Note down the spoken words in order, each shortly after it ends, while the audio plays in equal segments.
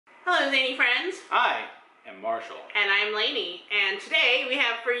Hello, Zainey friends. I am Marshall. And I'm Laney. And today we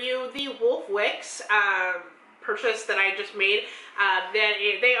have for you the WoofWix purchase that I just made.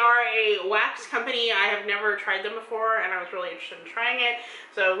 They are a wax company. I have never tried them before, and I was really interested in trying it.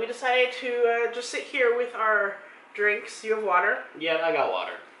 So we decided to just sit here with our drinks. You have water? Yeah, I got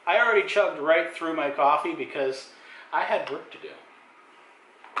water. I already chugged right through my coffee because I had work to do.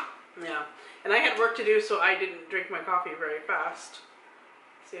 Yeah. And I had work to do, so I didn't drink my coffee very fast.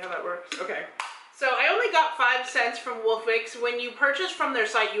 See how that works? Okay. So I only got 5 cents from WoofWix. When you purchase from their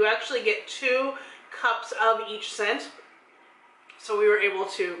site, you actually get 2 cups of each scent. So we were able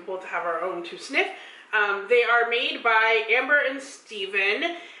to both have our own to sniff. They are made by Amber and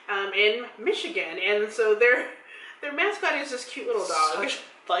Steven in Michigan. And so their mascot is this cute little dog.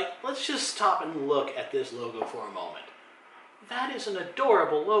 Let's just stop and look at this logo for a moment. That is an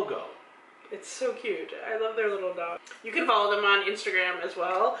adorable logo. It's so cute. I love their little dog. You can follow them on Instagram as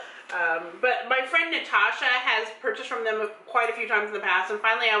well. But my friend Natasha has purchased from them quite a few times in the past, and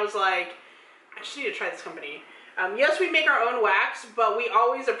finally I was like, I just need to try this company. Yes, we make our own wax, but we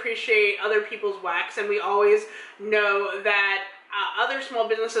always appreciate other people's wax, and we always know that other small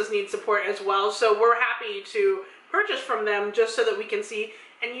businesses need support as well, so we're happy to purchase from them just so that we can see,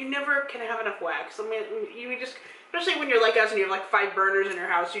 and you never can have enough wax. I mean, you just, especially when you're like us and you have like 5 burners in your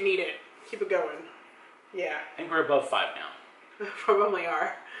house, you need it. Keep it going. Yeah. I think we're above 5 now. Probably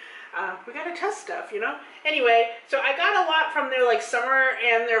are. We gotta test stuff, you know? Anyway, so I got a lot from their like summer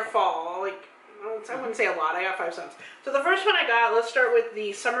and their fall. Like, I wouldn't say a lot, I got 5 cents. So the first one I got, let's start with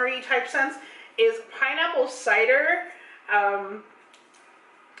the summery type scents, is pineapple cider.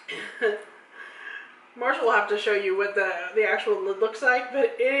 Marshall will have to show you what the actual lid looks like,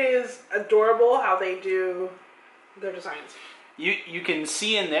 but it is adorable how they do their designs. You can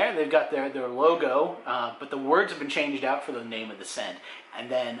see in there, they've got their logo, but the words have been changed out for the name of the scent.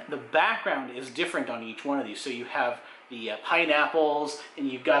 And then the background is different on each one of these. So you have the pineapples, and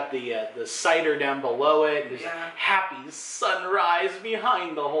you've got the cider down below it. There's a happy sunrise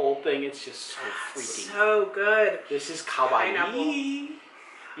behind the whole thing. It's just so freaking so good. This is kawaii. Pineapple.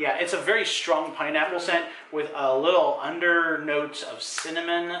 Yeah, it's a very strong pineapple scent with a little under notes of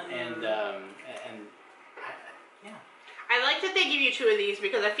cinnamon and I like that they give you 2 of these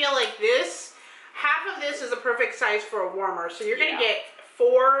because I feel like half of this is a perfect size for a warmer. So you're going to get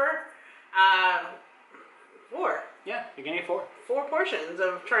 4. Yeah, you're going to get 4. 4 portions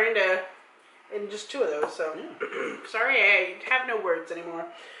of trying to, and just 2 of those. So, sorry, I have no words anymore.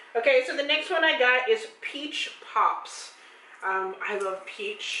 Okay, so the next one I got is Peach Pops. I love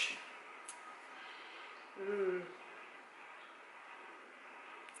peach.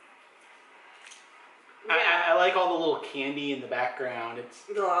 Yeah. I like all the little candy in the background. It's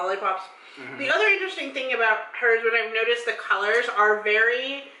the lollipops. The other interesting thing about hers, what I've noticed, the colors are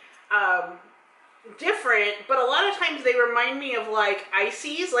very different, but a lot of times they remind me of like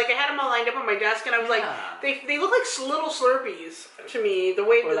ices. Like I had them all lined up on my desk, and I was like, they look like little Slurpees to me, the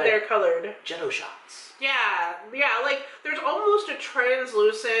way that like they're colored. Jello shots. Yeah, like there's almost a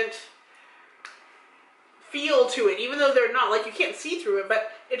translucent feel to it, even though they're not, like you can't see through it,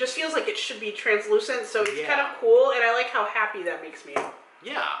 but it just feels like it should be translucent, so it's kind of cool, and I like how happy that makes me.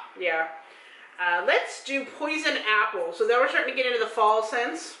 Yeah. Let's do Poison Apple. So now we're starting to get into the fall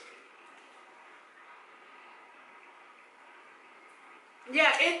scents.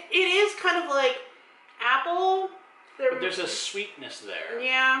 Yeah, it is kind of like apple. But there's a sweetness there.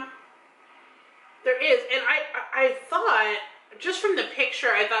 Yeah. There is, and I thought, just from the picture,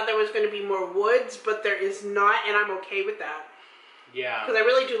 I thought there was going to be more woods, but there is not, and I'm okay with that. Yeah. Because I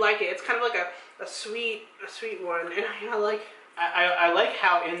really do like it. It's kind of like a sweet one, and I like... I like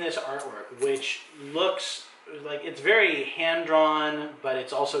how in this artwork, which looks like it's very hand-drawn, but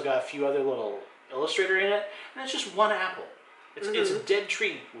it's also got a few other little illustrator in it, and it's just 1 apple. It's a dead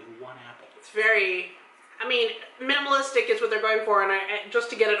tree with 1 apple. It's very... I mean, minimalistic is what they're going for, and just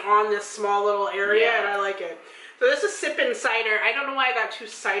to get it on this small little area, and I like it. So this is Sippin' Cider. I don't know why I got 2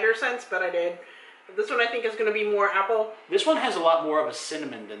 cider scents, but I did. This one I think is going to be more apple. This one has a lot more of a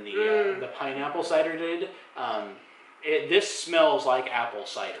cinnamon than the pineapple cider did. This smells like apple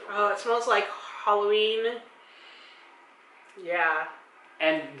cider. Oh, it smells like Halloween. Yeah.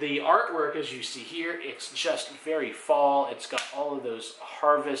 And the artwork, as you see here, it's just very fall. It's got all of those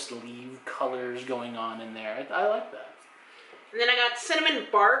harvest leaf colors going on in there. I like that. And then I got Cinnamon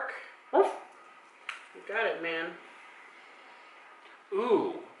Bark. You got it, man.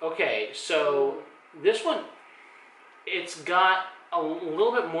 Ooh, okay, so this one, it's got a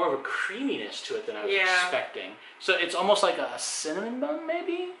little bit more of a creaminess to it than I was expecting. So it's almost like a cinnamon bun,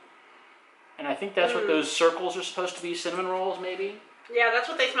 maybe? And I think that's what those circles are supposed to be, cinnamon rolls, maybe? Yeah, that's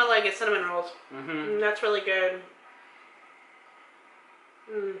what they smell like, is cinnamon rolls. That's really good.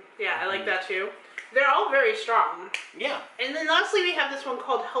 Yeah, I like that too. They're all very strong. Yeah. And then lastly, we have this one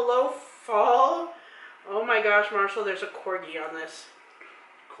called Hello Fall. Oh my gosh, Marshall, there's a corgi on this.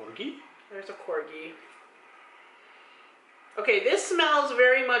 Corgi? There's a corgi. Okay, this smells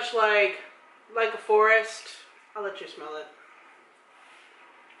very much like a forest. I'll let you smell it.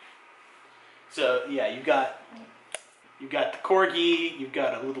 So yeah, you've got the corgi, you've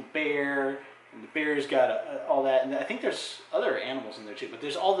got a little bear, and the bear's got all that, and I think there's other animals in there too. But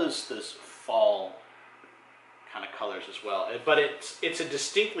there's all those fall kind of colors as well. But it's a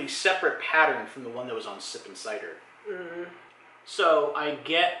distinctly separate pattern from the one that was on Sip and Cider. So I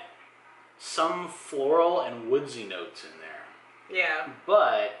get some floral and woodsy notes in there. Yeah.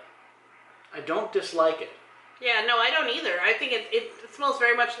 But I don't dislike it. Yeah, no, I don't either. I think it smells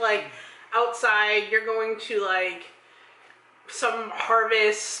very much like outside you're going to like some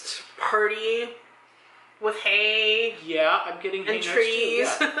harvest party with hay. Yeah, I'm getting hay and notes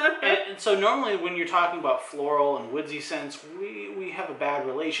trees. too, yeah. and so normally when you're talking about floral and woodsy scents, we have a bad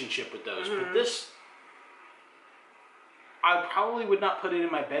relationship with those. But this, I probably would not put it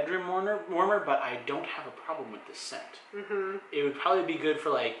in my bedroom warmer, but I don't have a problem with the scent. It would probably be good for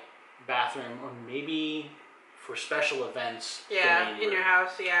like bathroom or maybe for special events. Yeah, in your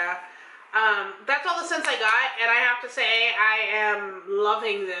house, yeah. That's all the scents I got, and I have to say I am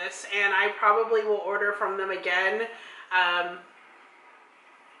loving this, and I probably will order from them again.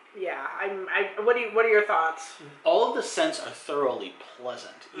 Yeah, what are your thoughts? All of the scents are thoroughly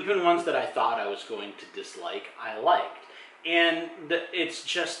pleasant. Even ones that I thought I was going to dislike, I liked. And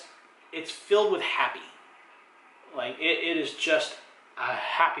it's filled with happy. Like, it is just a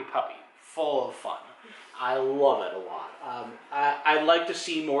happy puppy, full of fun. I love it a lot. I'd like to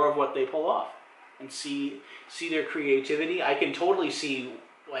see more of what they pull off and see their creativity. I can totally see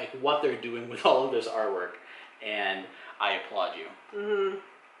like what they're doing with all of this artwork, and I applaud you.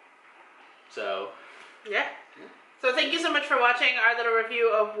 So, yeah. So thank you so much for watching our little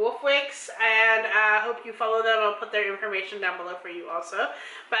review of WoofWix, and I hope you follow them. I'll put their information down below for you also.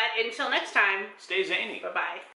 But until next time, stay zany. Bye-bye.